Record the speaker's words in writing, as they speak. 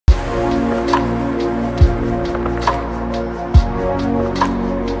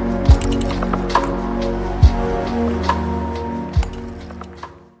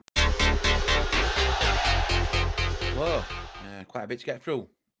quite a bit to get through.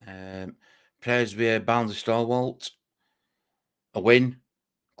 Prayers with Barnsley stalwart, a win,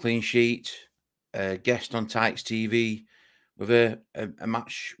 clean sheet, a guest on Tykes TV with a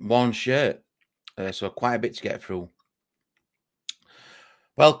match worn shirt. So quite a bit to get through.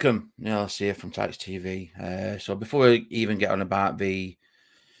 Welcome, Neil here from Tykes TV. So before we even get on about the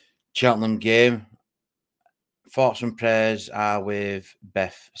Cheltenham game, thoughts and prayers are with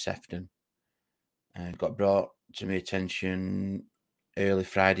Beth Sefton. Got brought to my attention early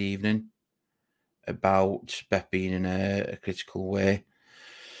Friday evening about Beth being in a critical way.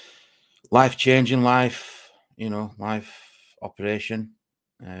 Life-changing, life operation.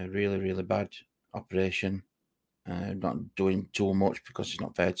 Really, really bad operation. Not doing too much because it's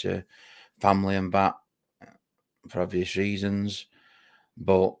not fair to family and that for obvious reasons.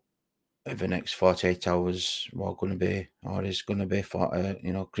 But the next 48 hours is going to be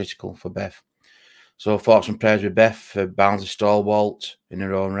critical for Beth. So thoughts and prayers with Beth for Barnsley stalwart in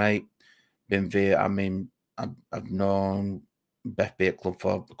her own right. I've known Beth be at club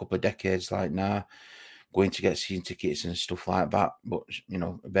for a couple of decades like now, going to get season tickets and stuff like that. But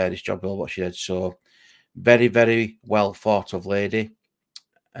various job role what she did. So very, very well thought of lady.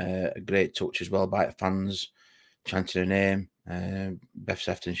 A great touch as well by the fans, chanting her name. Beth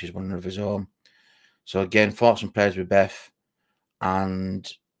Sefton, she's one of his own. So again, thoughts and prayers with Beth,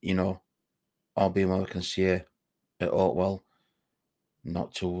 and all being well, we can see her at Oakwell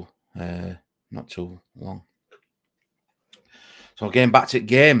not too long. So again, back to the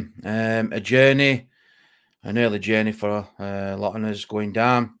game. An early journey for a lot of us going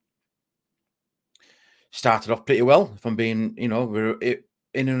down. Started off pretty well, if I'm being, we're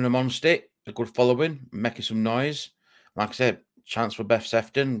in and amongst it. A good following, making some noise. Like I said, chance for Beth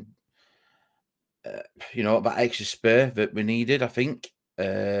Sefton. That extra spur that we needed, I think.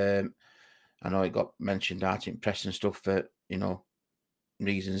 I know it got mentioned out in press and stuff for,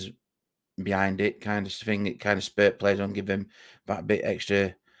 reasons behind it, kind of thing. It kind of spurt players on, give them that bit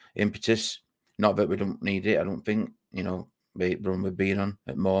extra impetus. Not that we don't need it, I don't think. The run we're being on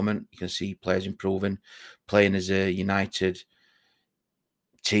at the moment, you can see players improving, playing as a united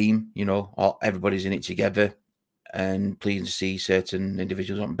team. Everybody's in it together, and pleasing to see certain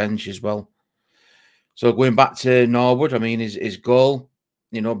individuals on bench as well. So going back to Norwood, his goal,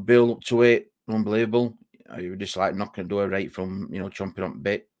 build up to it, unbelievable. You were just like knocking the door right from, chomping on a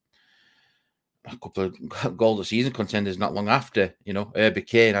bit. A couple of goals of season contenders not long after, Herbie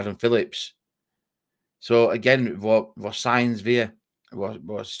Kane, Adam Phillips. So again, what signs there,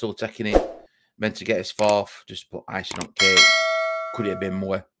 was still taking it, meant to get us fourth, just put icing on cake. Could it have been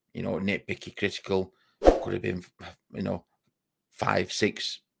more, nitpicky, critical? Could have been, 5,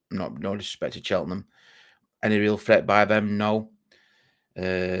 6. No disrespect to Cheltenham. Any real threat by them? No.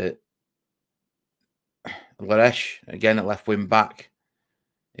 Laresh, again, at left wing back,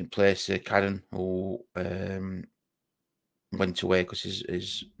 in place of Cadden, who went away because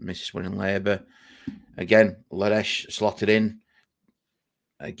his missus went in labour. Again, Laresh slotted in.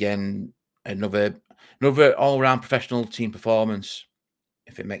 Again, another all-round professional team performance,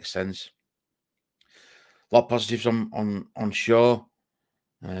 if it makes sense. A lot of positives on show.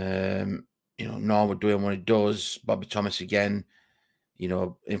 Norwood doing what he does. Bobby Thomas again,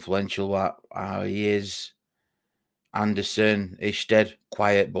 influential how he is. Anderson, Ishted,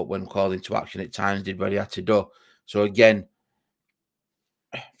 quiet, but when called into action at times, did what he had to do. So again,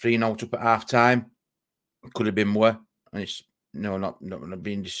 3-0 up at half time. Could have been more. And it's not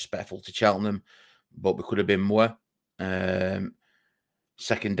being disrespectful to Cheltenham, but we could have been more.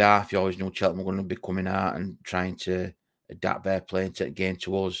 Second half, you always knew Cheltenham were going to be coming out and trying to adapt their play and take the game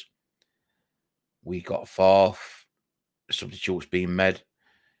to us. We got fourth. Substitutes being made.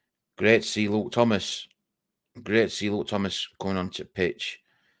 Great to see Luke Thomas. Great to see Luke Thomas going onto the pitch.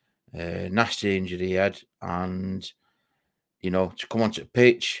 Nasty injury he had, and to come onto the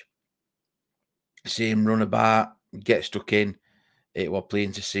pitch, see him run about, get stuck in. It was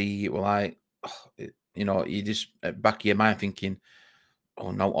pleasing to see. It was like, you just at the back of your mind thinking,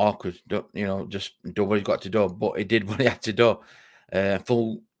 oh no, awkward. Just do what he's got to do. But he did what he had to do.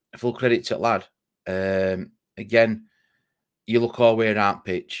 Full credit to the lad. Again, you look all the way around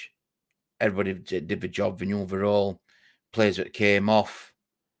pitch. Everybody did the job. The new overall, players that came off,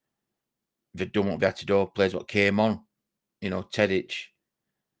 they've done what they had to do. Players that came on, Tedic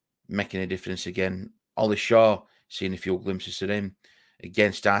making a difference again. Ollie Shaw, seeing a few glimpses of him,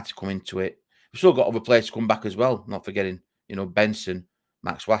 again started to come into it. We've still got other players to come back as well. Not forgetting, Benson,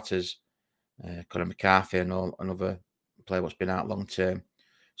 Max Watters, Conor McCarthy, and another player what's been out long term.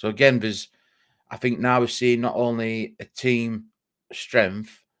 So again, I think now we're seeing not only a team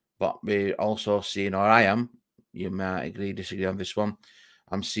strength, but we're also seeing, or I am, you might agree, disagree on this one.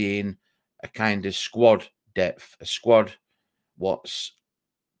 I'm seeing a kind of squad depth, a squad what's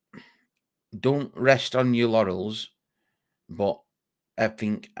don't rest on your laurels, but I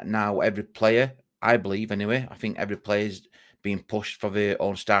think now every player, I believe anyway, I think every player is being pushed for their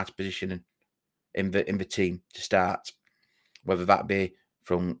own starting position in the team to start, whether that be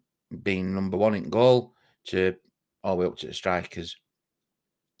from being number one in goal to all the way up to the strikers.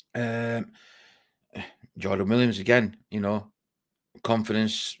 Jordan Williams again,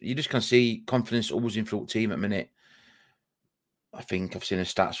 confidence. You just can see confidence oozing through the team at the minute. I think I've seen a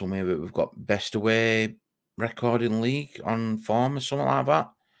stat somewhere that we've got best away record in league on form or something like that.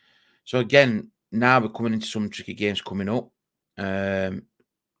 So again, now we're coming into some tricky games coming up. No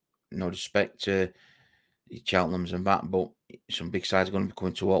respect to Cheltenham's and that, but some big sides are going to be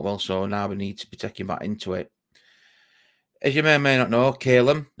coming to Oakwell. So now we need to be taking that into it. As you may or may not know,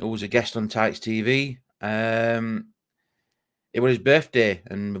 Caleb, who was a guest on Tykes TV, it was his birthday,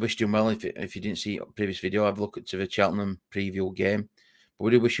 and we wished him well. If you didn't see the previous video, I've looked to the Cheltenham preview game. But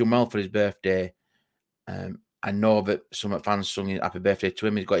we did wish him well for his birthday. I know that some fans sung happy birthday to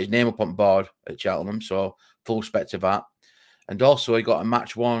him. He's got his name up on board at Cheltenham, so full respect to that. And also, he got a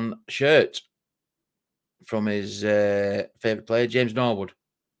match one shirt from his favourite player, James Norwood.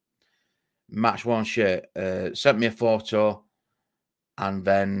 Match one shirt. Sent me a photo, and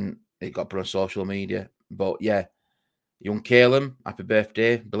then it got put on social media. But yeah, young Caleb, happy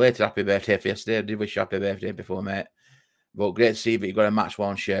birthday. Belated happy birthday for yesterday. I did wish you happy birthday before, mate. But great to see that you got a match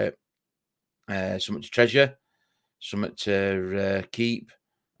one shirt. Something to treasure, something to keep,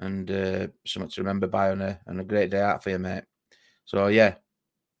 and something to remember by on a great day out for you, mate. So yeah,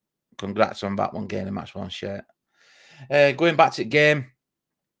 congrats on that one, getting a match one shirt. Going back to the game,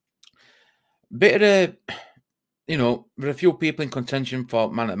 bit of a, there are a few people in contention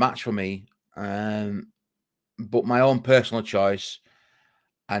for man of the match for me, but my own personal choice,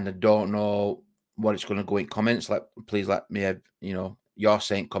 and I don't know what it's going to go in comments. Please let me have, your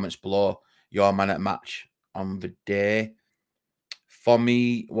saying comments below your man at match on the day. For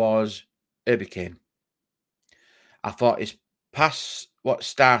me, was Herbie Kane. I thought his pass, what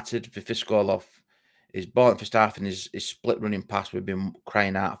started the fifth goal off, his ball for starting his split running pass, we've been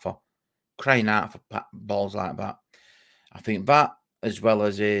crying out for balls like that. I think that, as well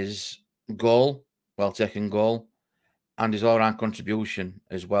as his goal, well taken goal, and his all-round contribution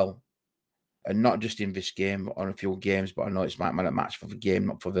as well. And not just in this game, but on a few games, but I know it's my man at match for the game,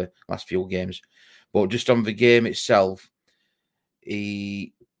 not for the last few games. But just on the game itself,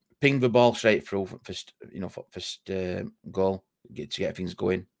 he pinged the ball straight through for first goal to get things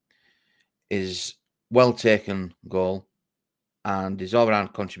going. His well taken goal and his all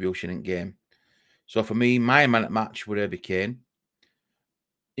round contribution in game. So for me, my man at match would Herbie Kane.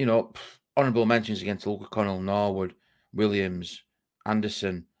 Honourable mentions against Luke O'Connell, Norwood, Williams,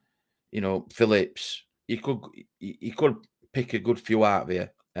 Anderson, Phillips. You could pick a good few out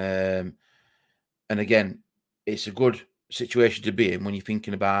there. And again, it's a good situation to be in when you're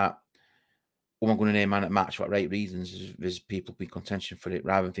thinking about, I'm going to name man at match, what right reasons there's people be contention for it,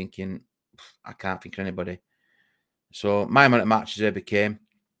 rather than thinking, I can't think of anybody. So my man at match is Herbie Kane.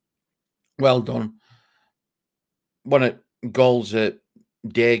 Well done. One at goals a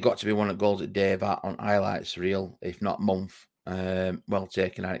day, got to be one at goals a day, that on highlights reel, if not month. Well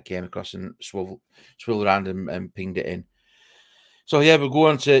taken out, it came across and swiveled around and pinged it in. So yeah, we'll go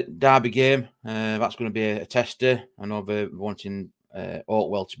on to Derby game. That's going to be a tester. I know they're wanting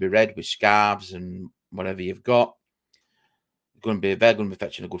Oakwell to be red with scarves and whatever you've got. They're going to be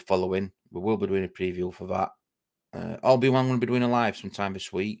fetching a good following. We will be doing a preview for that. I'll be going to be doing a live sometime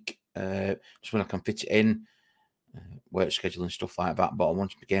this week. Just when I can fit it in, work schedule and stuff like that. But I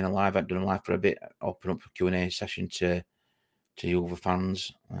want to be getting a live. I've done a live for a bit. Open up a Q&A session to you other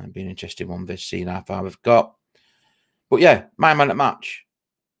fans. Being interested in this, seeing how far we've got. But yeah, my man at match,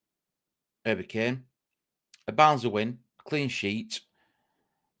 Herbie Kane. A Barnsley win, clean sheet,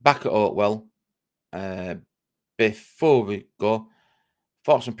 back at Oakwell. Before we go,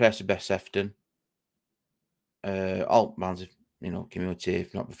 thoughts and prayers to Beth Sefton. All Barnsley, community,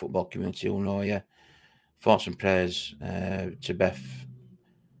 if not the football community, will know you. Thoughts and prayers to Beth,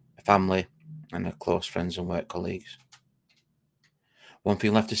 family, and her close friends and work colleagues. One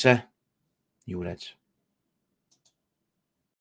thing left to say, you Reds.